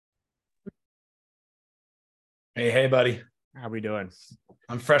Hey, buddy. How we doing?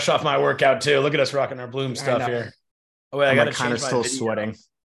 I'm fresh off my workout too. Look at us rocking our Bloom I stuff know. here. Oh wait, I I'm like gotta kind of change my still video. sweating.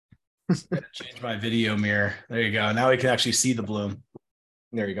 Gotta change my video mirror. There you go. Now we can actually see the Bloom.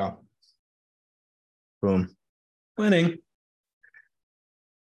 There you go. Boom. Winning.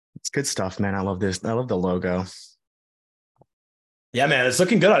 It's good stuff, man. I love this. I love the logo. Yeah, man, it's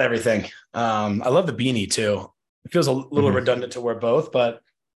looking good on everything. I love the beanie too. It feels a little Hmm. redundant to wear both, but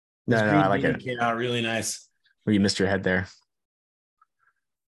this No, I green like beanie it. came out really nice. Well, you missed your head there.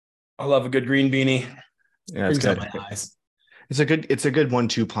 I love a good green beanie. Yeah, that's Brings out good. my eyes. It's a good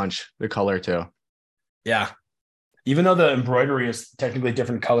 1-2 punch. The color too. Yeah. Even though the embroidery is technically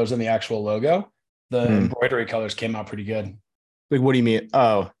different colors than the actual logo, the Hmm. embroidery colors came out pretty good. Like, what do you mean?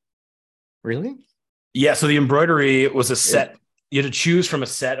 Oh, really? Yeah, so the embroidery was a It. set. You had to choose from a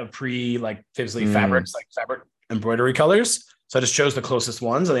set of basically Mm, fabrics, like fabric embroidery colors. So I just chose the closest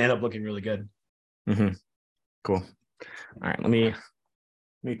ones, and they end up looking really good. hmm. Cool. All right. Let me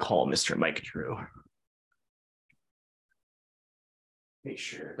call Mr. Mike Drew. Hey,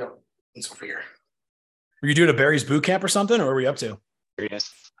 sure. No, it's over here. Were you doing a Barry's boot camp or something, or were we up to?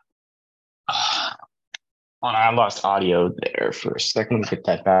 Serious. Hold on, I lost audio there for a second. Let me get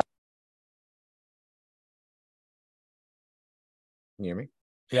that back. Can you hear me?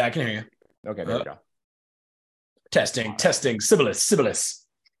 Yeah, I can hear you. Okay, there we go. Testing. Sibilis.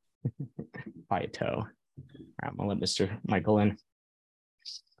 By a toe. All right, I'm gonna let Mr. Michael in.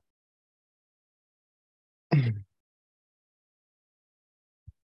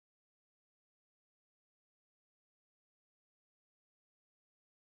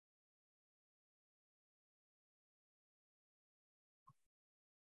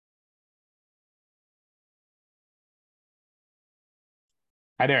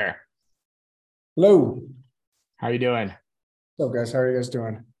 Hi there. Hello. How are you doing? So, guys, how are you guys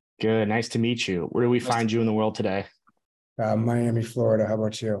doing? Good. Nice to meet you. Where do we Nice to- find you in the world today? Miami, Florida. How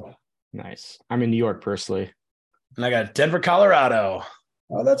about you? Nice. I'm in New York personally. And I got Denver, Colorado,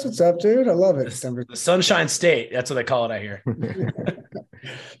 Oh, that's what's up, dude. I love it. the Sunshine State. That's what they call it out here.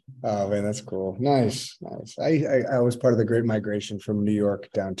 Oh man, that's cool. Nice, nice. I was part of the Great Migration from New York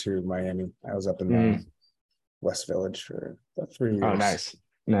down to Miami. I was up in West Village for about 3 years. Oh, nice.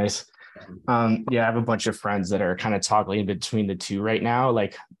 Nice. Yeah, I have a bunch of friends that are kind of toggling between the two right now.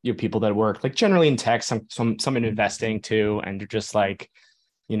 Like people that work like generally in tech, some in investing too, and they're just like,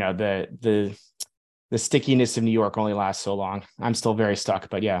 the stickiness of New York only lasts so long. I'm still very stuck,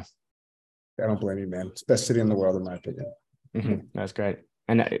 but yeah. I don't blame you, man. It's the best city in the world, in my opinion. That's great.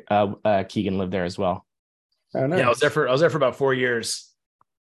 And Keegan lived there as well. Oh, nice. Yeah, I was there for about 4 years.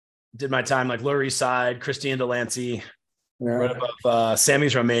 Did my time like Lower East Side, Christie and Delancey, Yeah. right above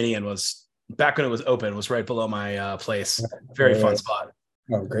Sammy's Romanian was back when it was open, was right below my place. Very fun spot.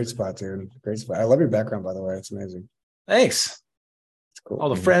 Oh, great spot, dude. Great spot. I love your background, by the way. It's amazing. Thanks. It's cool. All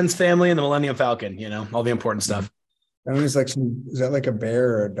the friends, family, and the Millennium Falcon, all the important stuff. And then it's like is that like a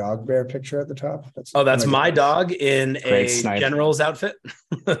bear or a dog bear picture at the top? That's my dog in Great a snipe. general's outfit.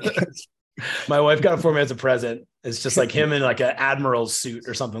 My wife got it for me as a present. It's just like him in like an admiral's suit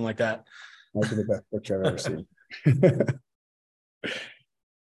or something like that. Might be the best picture I've ever seen.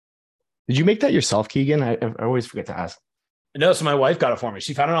 Did you make that yourself, Keegan? I always forget to ask. No, so my wife got it for me.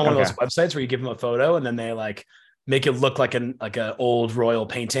 She found it on one of Okay. those websites where you give them a photo and then they like make it look like an old royal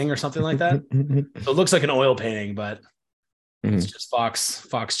painting or something like that. So it looks like an oil painting, but it's just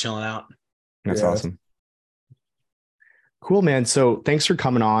Fox chilling out. That's Yeah. awesome. Cool, man. So thanks for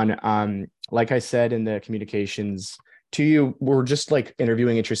coming on. Like I said in the communications to you, we're just like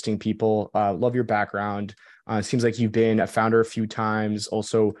interviewing interesting people. Love your background. Seems like you've been a founder a few times.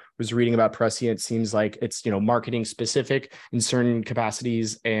 Also was reading about Prescient. Seems like it's, marketing specific in certain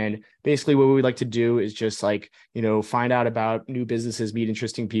capacities. And basically what we would like to do is just like, find out about new businesses, meet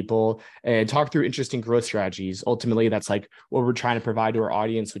interesting people and talk through interesting growth strategies. Ultimately, that's like what we're trying to provide to our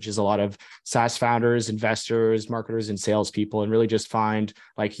audience, which is a lot of SaaS founders, investors, marketers, and salespeople, and really just find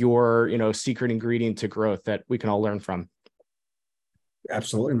like your, secret ingredient to growth that we can all learn from.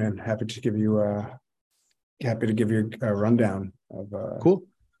 Absolutely, man. Happy to give you a rundown of Cool.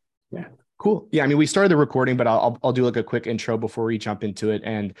 Yeah. Cool. Yeah. I mean, we started the recording, but I'll do like a quick intro before we jump into it.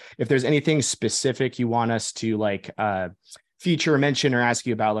 And if there's anything specific you want us to like feature or mention or ask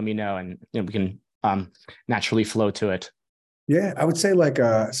you about, let me know, and we can naturally flow to it. Yeah, I would say like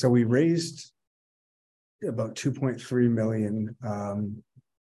so we raised about 2.3 million on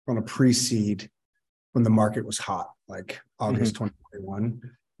a pre-seed when the market was hot, like August 2021.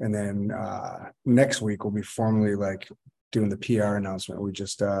 And then next week we'll be formally like doing the PR announcement. We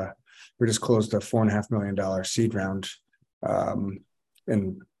just closed a $4.5 million seed round,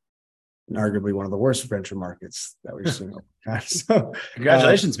 and and arguably one of the worst venture markets that we've seen over time. So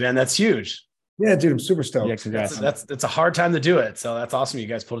congratulations, man. That's huge. Yeah, dude, I'm super stoked. Yeah, congrats. That's a hard time to do it. So that's awesome. You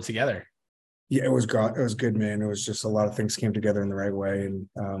guys pulled it together. Yeah, it was good, man. It was just a lot of things came together in the right way.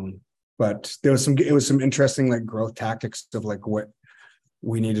 And but it was some interesting like growth tactics of like what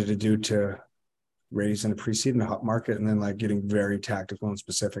we needed to do to raise in a pre-seed in the hot market, and then like getting very tactical and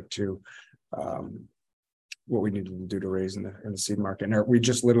specific to what we needed to do to raise in the seed market. And we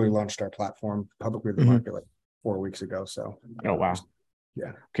just literally launched our platform publicly in the market like 4 weeks ago. So oh wow.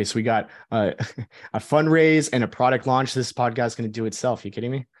 Yeah. Okay, so we got a fundraise and a product launch. This podcast is going to do itself. You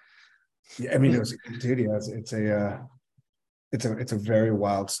kidding me? Yeah, I mean, it's a very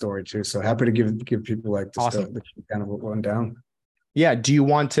wild story too. So happy to give people like just awesome. the kind of what went down. Yeah. Do you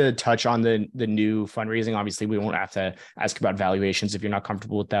want to touch on the new fundraising? Obviously, we won't have to ask about valuations if you're not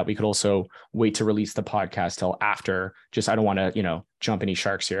comfortable with that. We could also wait to release the podcast till after. Just I don't want to jump any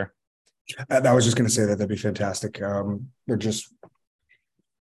sharks here. I was just going to say that'd be fantastic.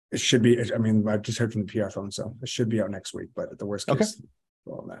 It should be. I mean, I've just heard from the PR phone, so it should be out next week. But at the worst case,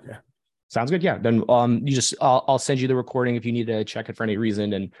 well, that, yeah. Sounds good. Yeah. Then I'll send you the recording if you need to check it for any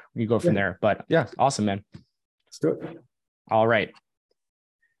reason, and we go from there. But yeah, awesome, man. Let's do it. All right.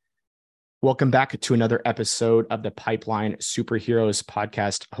 Welcome back to another episode of the Pipeline Superheroes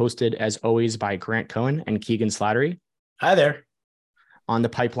podcast, hosted as always by Grant Cohen and Keegan Slattery. Hi there. On the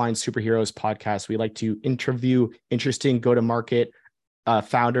Pipeline Superheroes podcast, we like to interview interesting go-to-market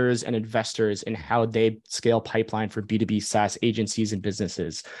founders and investors in how they scale pipeline for B2B SaaS agencies and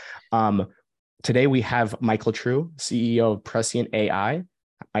businesses. Today we have Michael True, CEO of Prescient AI.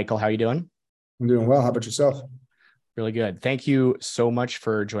 Michael, how are you doing? I'm doing well. How about yourself? Really good. Thank you so much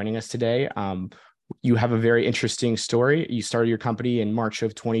for joining us today. You have a very interesting story. You started your company in March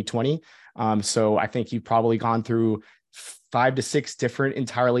of 2020. So I think you've probably gone through 5 to 6 different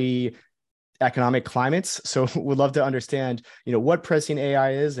entirely economic climates. So we'd love to understand, what Prescient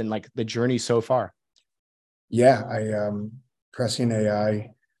AI is and like the journey so far. Yeah, Prescient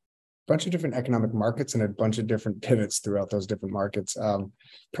AI, bunch of different economic markets and a bunch of different pivots throughout those different markets.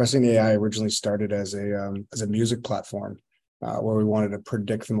 Prescient AI originally started as a music platform where we wanted to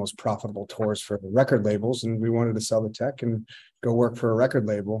predict the most profitable tours for the record labels, and we wanted to sell the tech and go work for a record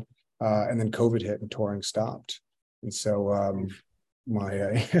label. And then COVID hit and touring stopped. And so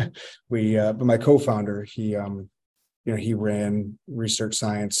my co-founder, he ran research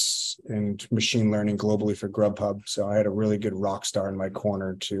science and machine learning globally for Grubhub. So I had a really good rock star in my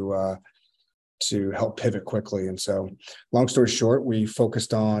corner to help pivot quickly. And so long story short, we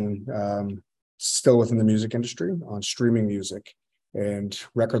focused on still within the music industry on streaming music, and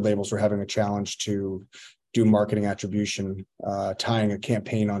record labels were having a challenge to do marketing attribution, tying a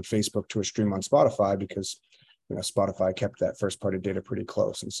campaign on Facebook to a stream on Spotify, because Spotify kept that first party data pretty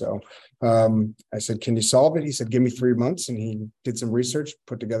close. And so I said, can you solve it? He said, give me 3 months. And he did some research,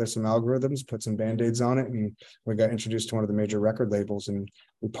 put together some algorithms, put some Band-Aids on it. And we got introduced to one of the major record labels, and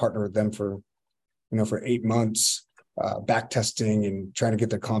we partnered with them for 8 months, back testing and trying to get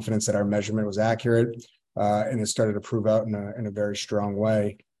their confidence that our measurement was accurate. And it started to prove out in a very strong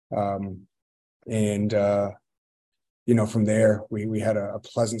way. From there, we had a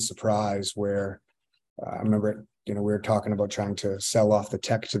pleasant surprise where I remember, we were talking about trying to sell off the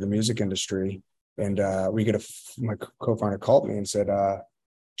tech to the music industry, and my co-founder called me and said,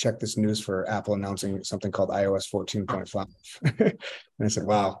 check this news for Apple announcing something called iOS 14.5. And I said,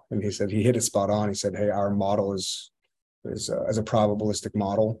 wow. And he said, he hit it spot on. He said, hey, our model is as a probabilistic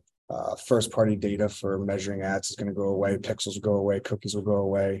model. First party data for measuring ads is going to go away. Pixels will go away. Cookies will go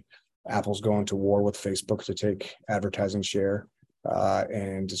away. Apple's going to war with Facebook to take advertising share.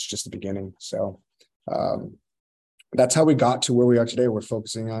 And it's just the beginning. So that's how we got to where we are today. We're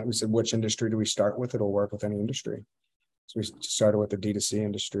focusing on, we said, which industry do we start with? It'll work with any industry. So we started with the DTC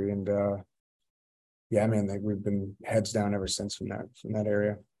industry, and yeah, man, we've been heads down ever since from that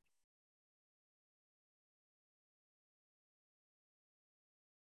area.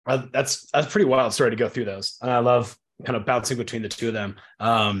 That's a pretty wild story to go through those. And I love kind of bouncing between the two of them. So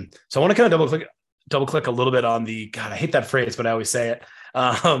I want to kind of double click a little bit on I hate that phrase, but I always say it.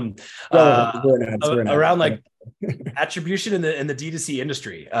 Around like attribution in the D2C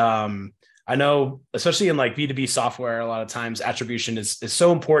industry. I know, especially in like B2B software, a lot of times attribution is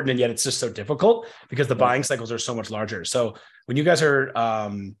so important, and yet it's just so difficult because the buying cycles are so much larger. So when you guys are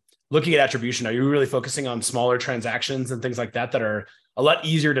looking at attribution, are you really focusing on smaller transactions and things like that are a lot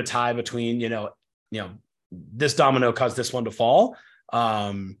easier to tie between, this domino caused this one to fall?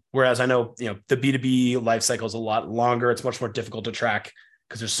 Whereas I know, the B2B life cycle is a lot longer. It's much more difficult to track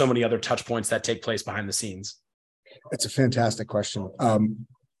because there's so many other touch points that take place behind the scenes. It's a fantastic question.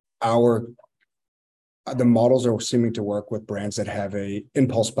 the models are seeming to work with brands that have a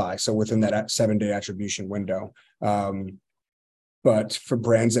impulse buy, so within that 7-day attribution window. But for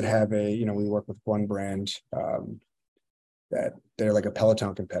brands that have we work with one brand that they're like a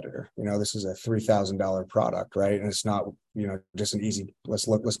Peloton competitor. This is a $3,000 product, right? And it's not, just an easy, let's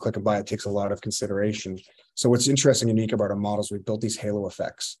click and buy. It takes a lot of consideration. So what's interesting and unique about our models, we built these halo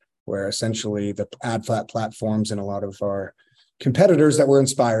effects where essentially the ad flat platforms and a lot of our competitors that we're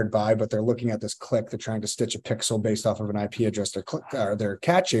inspired by, but they're looking at this click, they're trying to stitch a pixel based off of an IP address they're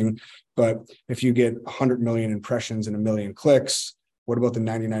catching. But if you get 100 million impressions and 1 million clicks, what about the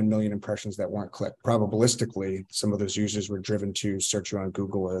 99 million impressions that weren't clicked? Probabilistically, some of those users were driven to search you on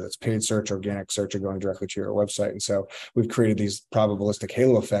Google, whether that's paid search, organic search, or going directly to your website. And so we've created these probabilistic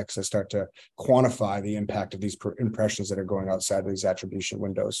halo effects that start to quantify the impact of these impressions that are going outside of these attribution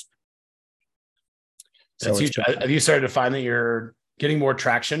windows. That's huge. Have you started to find that you're getting more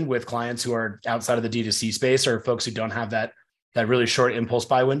traction with clients who are outside of the D2C space, or folks who don't have that really short impulse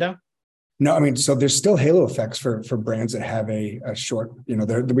buy window? No, I mean, so there's still halo effects for brands that have a short,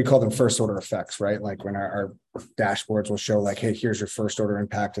 we call them first order effects, right? Like when our dashboards will show like, hey, here's your first order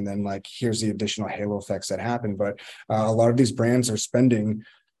impact. And then like, here's the additional halo effects that happen. But a lot of these brands are spending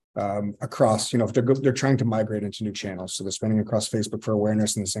across, if they're trying to migrate into new channels. So they're spending across Facebook for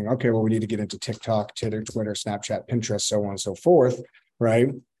awareness and they're saying, okay, well, we need to get into TikTok, Twitter, Snapchat, Pinterest, so on and so forth, right?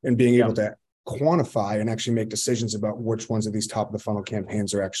 And being able to quantify and actually make decisions about which ones of these top of the funnel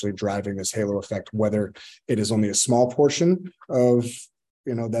campaigns are actually driving this halo effect, whether it is only a small portion of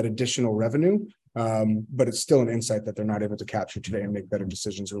that additional revenue, but it's still an insight that they're not able to capture today and make better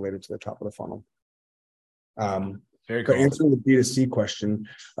decisions related to the top of the funnel. Very cool. But answering the D2C question,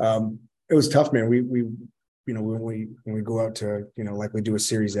 it was tough, man. We when we go out to, like we do a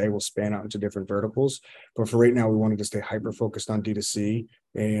Series A, we'll span out into different verticals. But for right now, we wanted to stay hyper focused on D2C,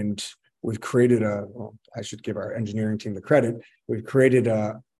 and we've created I should give our engineering team the credit. We've created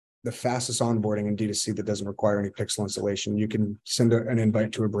the fastest onboarding in D2C that doesn't require any pixel installation. You can send an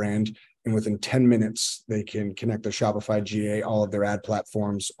invite to a brand, and within 10 minutes, they can connect their Shopify GA, all of their ad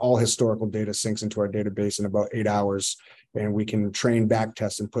platforms, all historical data syncs into our database in about 8 hours. And we can train, back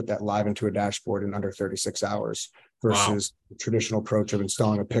test, and put that live into a dashboard in under 36 hours versus the traditional approach of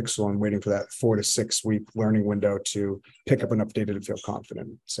installing a pixel and waiting for that 4 to 6 week learning window to pick up enough data to feel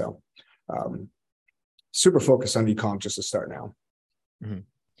confident. So super focused on e-com just to start now. Mm-hmm.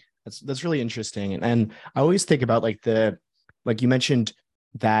 That's really interesting. And I always think about like you mentioned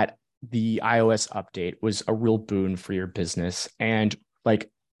that the iOS update was a real boon for your business. And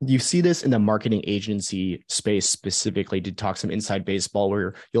like you see this in the marketing agency space specifically, to talk some inside baseball,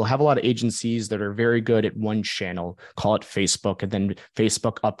 where you'll have a lot of agencies that are very good at one channel, call it Facebook, and then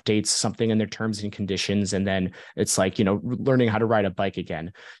Facebook updates something in their terms and conditions. And then it's like, learning how to ride a bike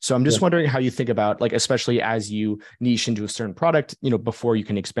again. So I'm just wondering how you think about, like, especially as you niche into a certain product, before you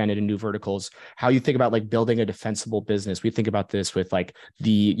can expand it in new verticals, how you think about like building a defensible business. We think about this with like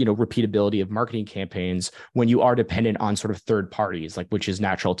the, repeatability of marketing campaigns when you are dependent on sort of third parties, like, which is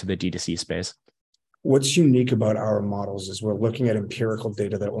natural to the D2C space. What's unique about our models is we're looking at empirical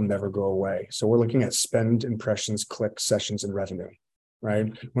data that will never go away. So we're looking at spend, impressions, clicks, sessions, and revenue, right?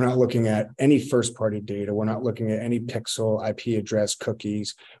 We're not looking at any first-party data. We're not looking at any pixel, IP address,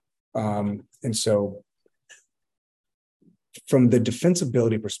 cookies. And so from the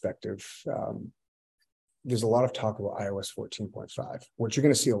defensibility perspective, there's a lot of talk about iOS 14.5. What you're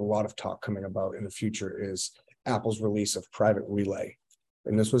going to see a lot of talk coming about in the future is Apple's release of Private Relay.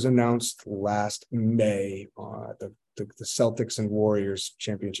 And this was announced last May, the Celtics and Warriors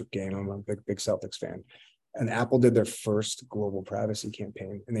championship game. I'm a big Celtics fan. And Apple did their first global privacy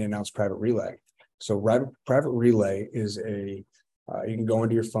campaign, and they announced Private Relay. So Private Relay is you can go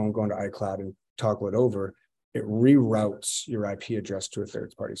into your phone, go into iCloud and toggle it over. It reroutes your IP address to a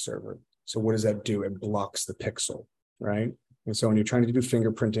third-party server. So what does that do? It blocks the pixel, right? And so when you're trying to do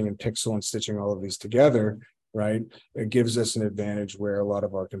fingerprinting and pixel and stitching all of these together, right, it gives us an advantage where a lot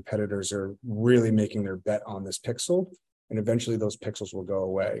of our competitors are really making their bet on this pixel, and eventually those pixels will go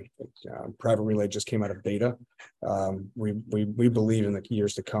away. Private Relay just came out of beta. We believe in the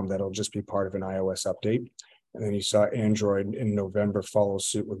years to come that'll just be part of an iOS update. And then you saw Android in November follow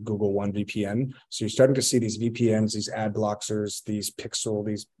suit with Google One VPN. So you're starting to see these VPNs, these ad blockers, these pixel,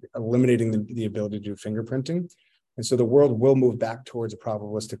 these eliminating the ability to do fingerprinting. And so the world will move back towards a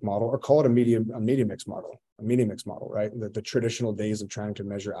probabilistic model, or call it a media mix model, right? The traditional days of trying to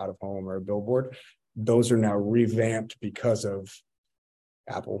measure out of home or a billboard, those are now revamped because of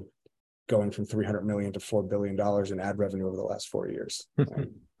Apple going from 300 million to $4 billion in ad revenue over the last 4 years.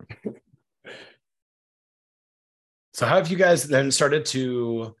 So how have you guys then started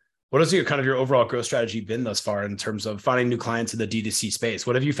to What has your kind of your overall growth strategy been thus far in terms of finding new clients in the DTC space?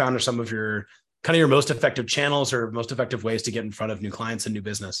 What have you found are some of your kind of your most effective channels or most effective ways to get in front of new clients and new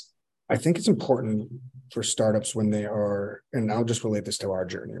business? I think it's important for startups when they are, and I'll just relate this to our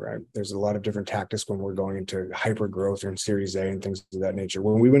journey, right? There's a lot of different tactics when we're going into hyper growth or in Series A and things of that nature.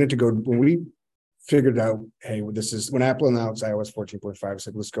 When we figured out, hey, this is when Apple announced iOS 14.5,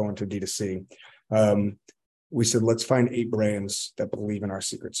 said, let's go into D2C. We said, let's find 8 brands that believe in our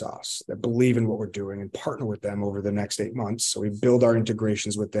secret sauce, that believe in what we're doing, and partner with them over the next 8 months. So we build our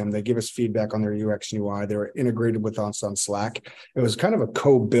integrations with them. They give us feedback on their UX and UI. They were integrated with us on Slack. It was kind of a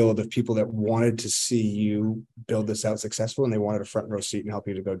co-build of people that wanted to see you build this out successful, and they wanted a front row seat and help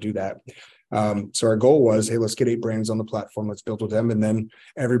you to go do that. So our goal was, hey, let's get 8 brands on the platform. Let's build with them. And then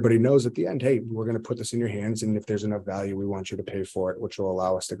everybody knows at the end, hey, we're going to put this in your hands. And if there's enough value, we want you to pay for it, which will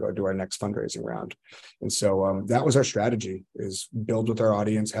allow us to go do our next fundraising round. And so that was our strategy, is build with our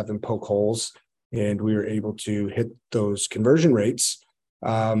audience, have them poke holes. And we were able to hit those conversion rates.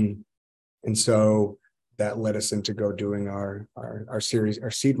 And so that led us into go doing our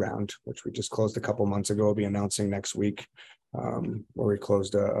seed round, which we just closed a couple months ago. We'll be announcing next week. Where we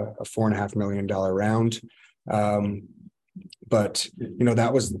closed a $4.5 million round. But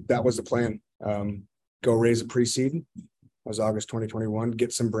that was the plan. Go raise a pre-seed. That was August 2021.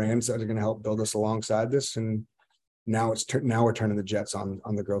 Get some brands that are going to help build us alongside this. And now we're turning the jets on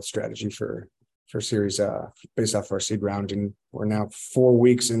the growth strategy for series based off our seed round. And we're now 4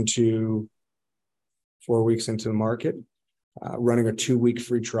 weeks into the market, running a 2-week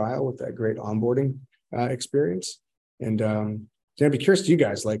free trial with that great onboarding experience. And I'd be curious to you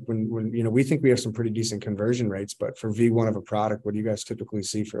guys, like when we think we have some pretty decent conversion rates, but for V1 of a product, what do you guys typically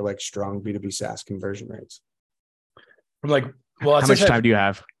see for like strong B2B SaaS conversion rates? I'm like, well, how much time do you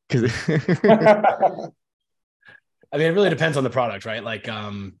have? Because I mean, it really depends on the product, right? Like,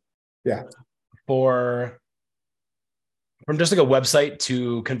 yeah, from just like a website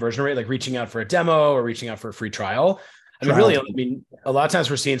to conversion rate, like reaching out for a demo or reaching out for a free trial. I mean, a lot of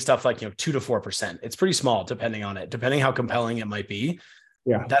times we're seeing stuff like, 2 to 4%. It's pretty small depending how compelling it might be.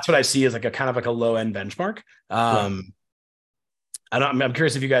 Yeah. That's what I see as like a kind of like a low end benchmark. I'm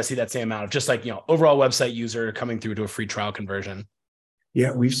curious if you guys see that same amount of just like, overall website user coming through to a free trial conversion.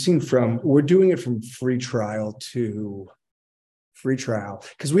 Yeah. We've seen we're doing it from free trial to free trial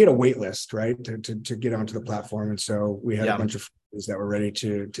because we had a wait list, right, to get onto the platform. And so we had a bunch of friends that were ready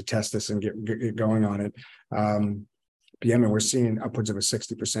to test this and get going on it. Yeah, I mean, we're seeing upwards of a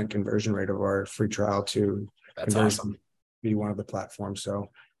 60% conversion rate of our free trial to awesome. Be one of the platforms. So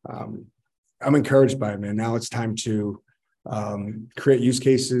I'm encouraged by it, man. Now it's time to create use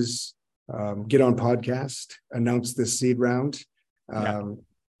cases, get on podcast, announce this seed round.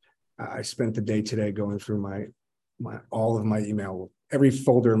 I spent the day today going through all of my email, every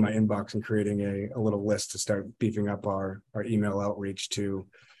folder in my inbox, and creating a little list to start beefing up our email outreach to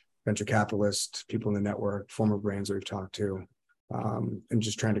venture capitalists, people in the network, former brands that we've talked to, and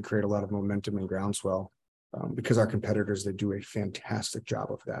just trying to create a lot of momentum and groundswell because our competitors, they do a fantastic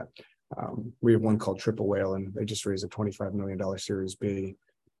job of that. We have one called Triple Whale, and they just raised a $25 million Series B.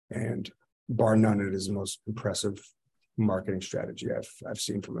 And bar none, it is the most impressive marketing strategy I've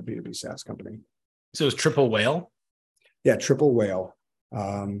seen from a B2B SaaS company. So it's Triple Whale? Yeah, Triple Whale.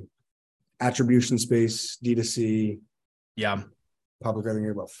 Attribution space, D2C. Yeah. Public, I think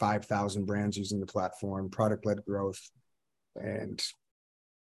about 5,000 brands using the platform, product-led growth, and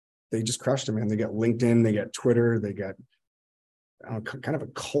they just crushed them, man. They got LinkedIn, they got Twitter, they got kind of a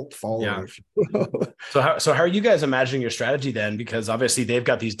cult following. Yeah. So how are you guys imagining your strategy then? Because obviously they've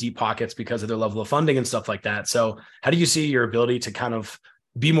got these deep pockets because of their level of funding and stuff like that. So how do you see your ability to kind of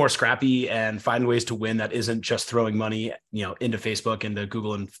be more scrappy and find ways to win that isn't just throwing money, into Facebook, into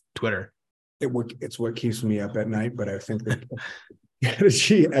Google and Twitter? It's what keeps me up at night, but I think that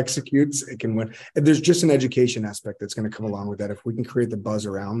she executes, it can win. And there's just an education aspect that's going to come along with that. If we can create the buzz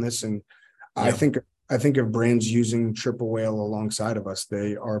around this, and I think of brands using Triple Whale alongside of us,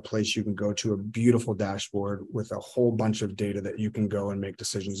 they are a place you can go to, a beautiful dashboard with a whole bunch of data that you can go and make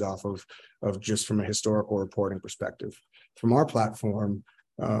decisions off of just from a historical reporting perspective. From our platform,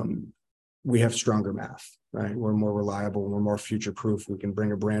 we have stronger math, right? We're more reliable, we're more future proof. We can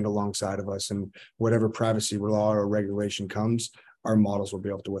bring a brand alongside of us, and whatever privacy law or regulation comes, our models will be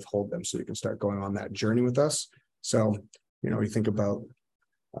able to withhold them, so you can start going on that journey with us. So, you think about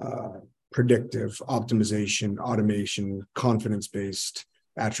predictive optimization, automation, confidence-based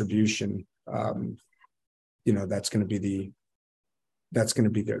attribution. That's going to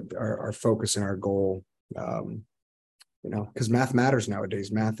be our focus and our goal. Because math matters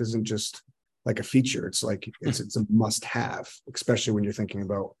nowadays. Math isn't just like a feature. It's like it's a must have, especially when you're thinking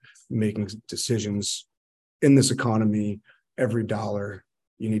about making decisions in this economy. Every dollar,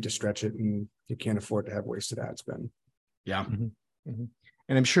 you need to stretch it, and you can't afford to have wasted ad spend. Yeah. And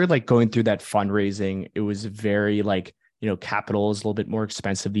I'm sure like going through that fundraising, it was very like, capital is a little bit more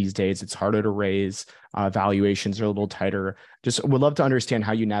expensive these days. It's harder to raise. Valuations are a little tighter. Just would love to understand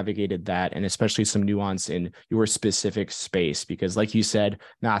how you navigated that, and especially some nuance in your specific space, because like you said,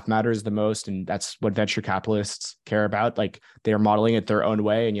 math matters the most. And that's what venture capitalists care about. Like they're modeling it their own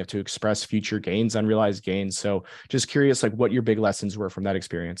way, and you have to express future gains, unrealized gains. So just curious, like what your big lessons were from that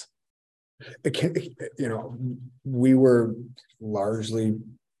experience. We were largely,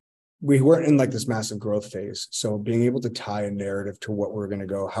 we weren't in like this massive growth phase. So being able to tie a narrative to what we're going to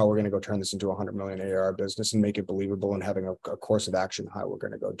go, how we're going to go turn this into a 100 million ARR business and make it believable, and having a course of action, how we're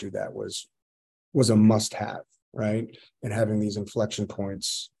going to go do that was a must have, right? And having these inflection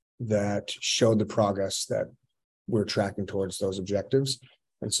points that showed the progress that we're tracking towards those objectives.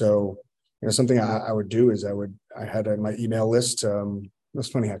 And so, something I would do is I had my email list. That's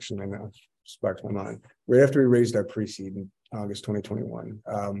funny, actually, I know, sparked my mind. Right after we raised our pre-seed in August 2021,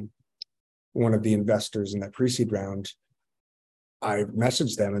 one of the investors in that pre-seed round, I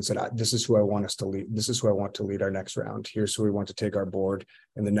messaged them and said, this is who I want us to lead. This is who I want to lead our next round. Here's who we want to take our board.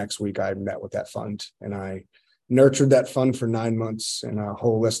 And the next week I met with that fund, and I nurtured that fund for 9 months and a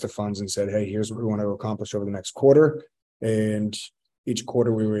whole list of funds, and said, hey, here's what we want to accomplish over the next quarter. And each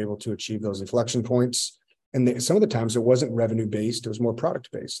quarter we were able to achieve those inflection points. And some of the times it wasn't revenue based, it was more product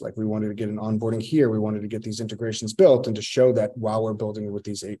based. Like we wanted to get an onboarding here, we wanted to get these integrations built, and to show that while we're building it with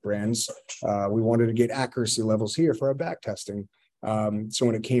these 8 brands, we wanted to get accuracy levels here for our back testing. So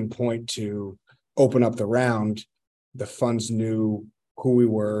when it came point to open up the round, the funds knew who we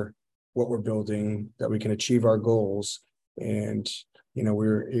were, what we're building, that we can achieve our goals. And we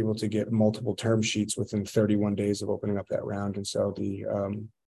were able to get multiple term sheets within 31 days of opening up that round. And so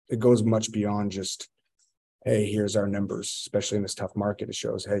it goes much beyond just, hey, here's our numbers, especially in this tough market. It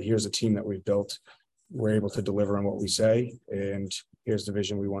shows, hey, here's a team that we've built. We're able to deliver on what we say. And here's the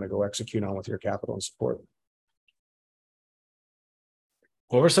vision we want to go execute on with your capital and support.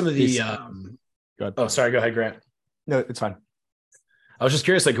 What were some of the, oh, sorry, go ahead, Grant. No, it's fine. I was just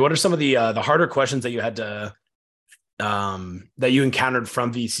curious, like, what are some of the harder questions that you had to, that you encountered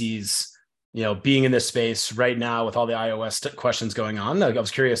from VCs, being in this space right now with all the iOS questions going on? Like, I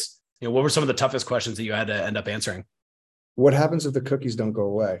was curious, what were some of the toughest questions that you had to end up answering? What happens if the cookies don't go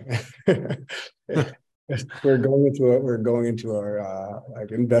away? We're going into our like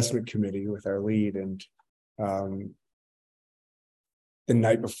investment committee with our lead, and the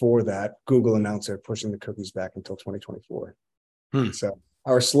night before that, Google announced they're pushing the cookies back until 2024. So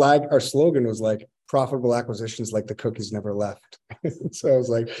our slogan was like, profitable acquisitions like the cookies never left. So I was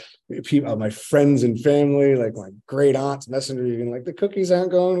like, people, my friends and family, like my great aunts, messenger, even like, the cookies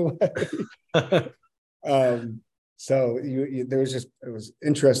aren't going away. So there was it was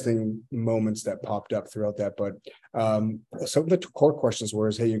interesting moments that popped up throughout that. But some of the core questions were,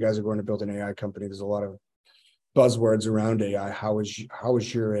 hey, you guys are going to build an AI company. There's a lot of buzzwords around AI. How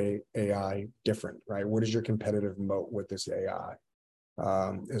is your AI different, right? What is your competitive moat with this AI?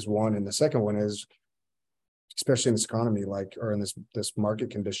 Is one. And the second one is, especially in this economy, or in this market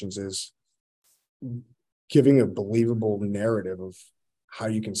conditions, is giving a believable narrative of how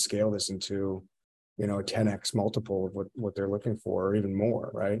you can scale this into, a 10x multiple of what they're looking for, or even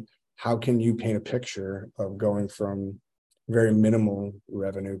more, right? How can you paint a picture of going from very minimal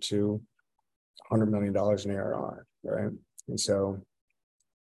revenue to $100 million in ARR, right? And so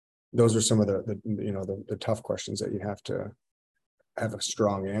those are some of the tough questions that you have to have a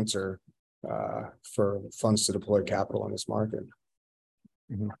strong answer for funds to deploy capital in this market.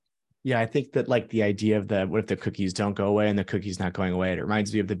 Mm-hmm. Yeah, I think that like the idea of what if the cookies don't go away, and the cookies not going away, it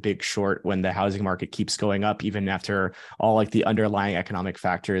reminds me of The Big Short, when the housing market keeps going up even after all like the underlying economic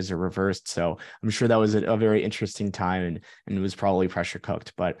factors are reversed. So I'm sure that was a very interesting time, and it was probably pressure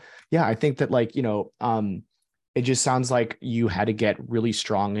cooked. But yeah, I think that it just sounds like you had to get really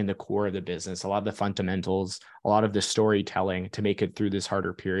strong in the core of the business, a lot of the fundamentals, a lot of the storytelling to make it through this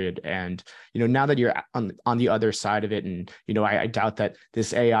harder period. And, now that you're on the other side of it, and, I doubt that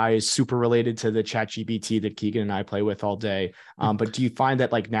this AI is super related to the ChatGPT that Keegan and I play with all day. But do you find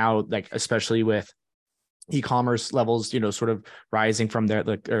that now, especially with e-commerce levels, sort of rising from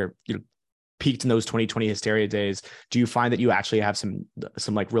there, peaked in those 2020 hysteria days, do you find that you actually have some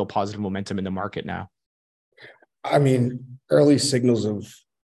real positive momentum in the market now? I mean, early signals of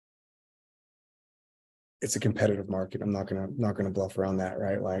it's a competitive market. I'm not gonna bluff around that,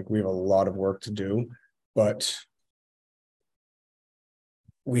 right? Like, we have a lot of work to do, but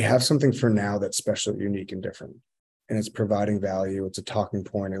we have something for now that's special, unique, and different. And it's providing value. It's a talking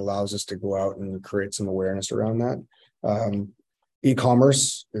point. It allows us to go out and create some awareness around that.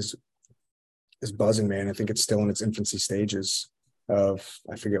 E-commerce is buzzing, man. I think it's still in its infancy stages of,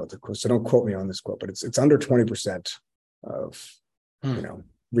 I forget what the quote, so don't quote me on this quote, but it's under 20% of,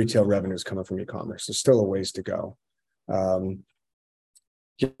 retail revenues coming from e-commerce. There's still a ways to go.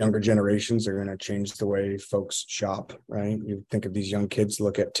 Younger generations are going to change the way folks shop, right? You think of these young kids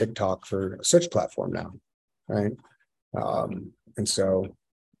look at TikTok for a search platform now, right? And so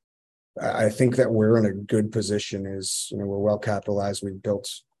I think that we're in a good position. We're well capitalized. We've built,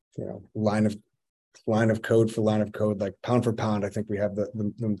 line of code for line of code, like pound for pound. I think we have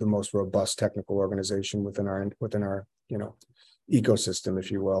the most robust technical organization within our ecosystem, if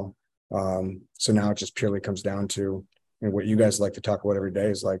you will. So now it just purely comes down to, what you guys like to talk about every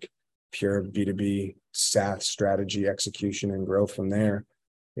day is like pure B2B SaaS strategy, execution, and growth from there,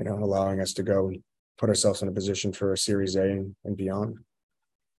 allowing us to go put ourselves in a position for a Series A and beyond.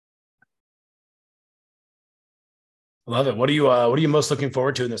 Love it. What are you most looking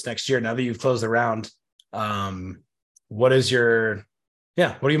forward to in this next year? Now that you've closed the round, what are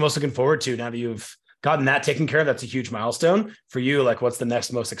you most looking forward to now that you've gotten that taken care of? That's a huge milestone for you. Like, what's the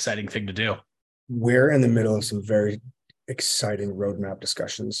next most exciting thing to do? We're in the middle of some very exciting roadmap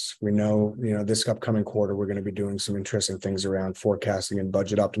discussions. We know, this upcoming quarter, we're going to be doing some interesting things around forecasting and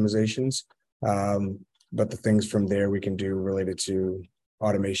budget optimizations. But the things from there we can do related to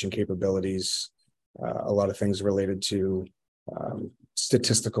automation capabilities, a lot of things related to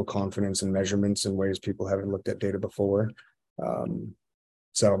statistical confidence and measurements in ways people haven't looked at data before.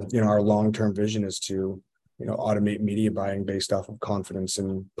 So, our long-term vision is to, automate media buying based off of confidence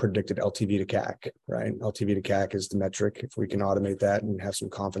and predicted LTV to CAC, right? LTV to CAC is the metric. If we can automate that and have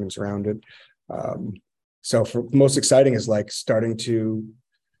some confidence around it. So for most exciting is like starting to,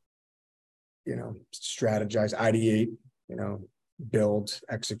 strategize, ideate, build,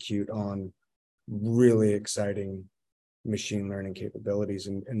 execute on really exciting machine learning capabilities.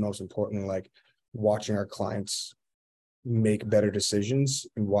 And most importantly, like watching our clients make better decisions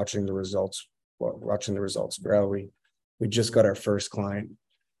and watching the results grow. We just got our first client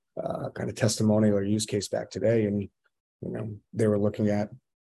kind of testimonial or use case back today, and they were looking at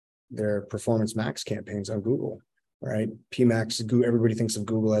their Performance Max campaigns on Google, right? PMax, everybody thinks of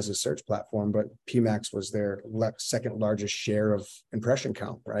Google as a search platform, but PMax was their second largest share of impression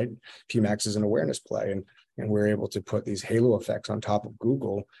count, right? PMax is an awareness play, and we're able to put these halo effects on top of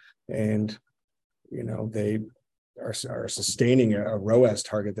Google, and they are sustaining a ROAS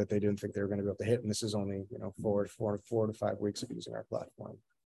target that they didn't think they were going to be able to hit. And this is only, 4 to 5 weeks of using our platform.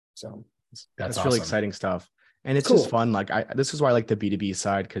 So that's awesome. Really exciting stuff. And it's just fun. Like this is why I like the B2B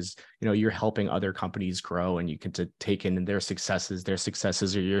side, because, you're helping other companies grow and you can take in their successes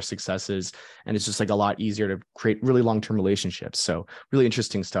are your successes. And it's just like a lot easier to create really long-term relationships. So really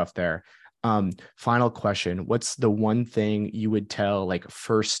interesting stuff there. Final question. What's the one thing you would tell like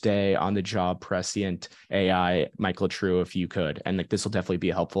first day on the job prescient AI Michael True, if you could? And like, this will definitely be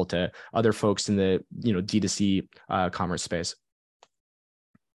helpful to other folks in the, D2C commerce space.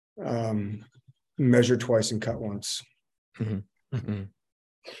 Measure twice and cut once. Mm-hmm.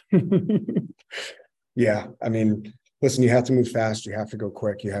 Mm-hmm. Yeah. I mean, listen, you have to move fast. You have to go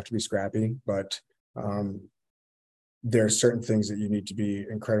quick. You have to be scrappy, but, there are certain things that you need to be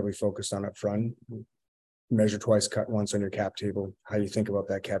incredibly focused on up front. Measure twice, cut once on your cap table. How you think about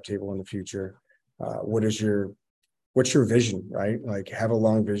that cap table in the future. What's your vision, right? Like have a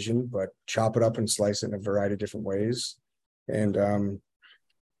long vision, but chop it up and slice it in a variety of different ways. And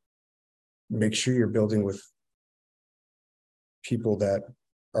make sure you're building with people that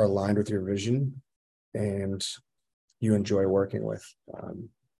are aligned with your vision and you enjoy working with.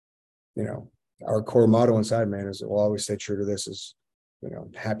 Our core motto inside, man, is we'll always stay true to this is,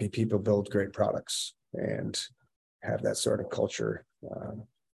 happy people build great products and have that sort of culture.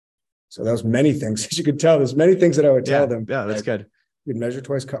 So that was many things, as you could tell, there's many things that I would tell them. Yeah, that's good. You measure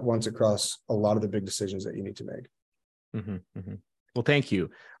twice, cut once across a lot of the big decisions that you need to make. Mm-hmm, mm-hmm. Well, thank you.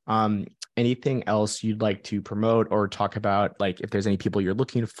 Anything else you'd like to promote or talk about? Like if there's any people you're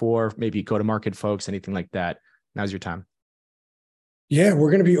looking for, maybe go to market folks, anything like that. Now's your time. Yeah,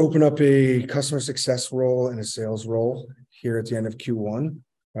 we're going to be open up a customer success role and a sales role here at the end of Q1.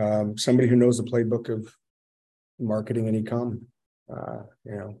 Somebody who knows the playbook of marketing and e-com.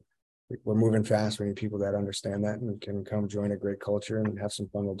 We're moving fast. We need people that understand that and can come join a great culture and have some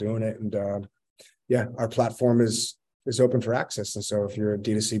fun while doing it. And our platform is open for access. And so if you're a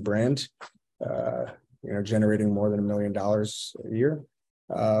D2C brand, generating more than $1 million a year,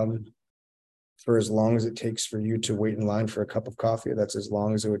 for as long as it takes for you to wait in line for a cup of coffee. That's as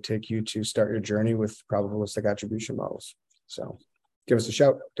long as it would take you to start your journey with probabilistic attribution models. So give us a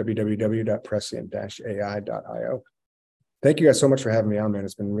shout, www.prescient-ai.io. Thank you guys so much for having me on, man.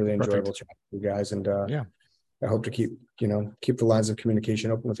 It's been really enjoyable chatting with you guys. And I hope to keep the lines of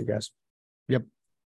communication open with you guys. Yep.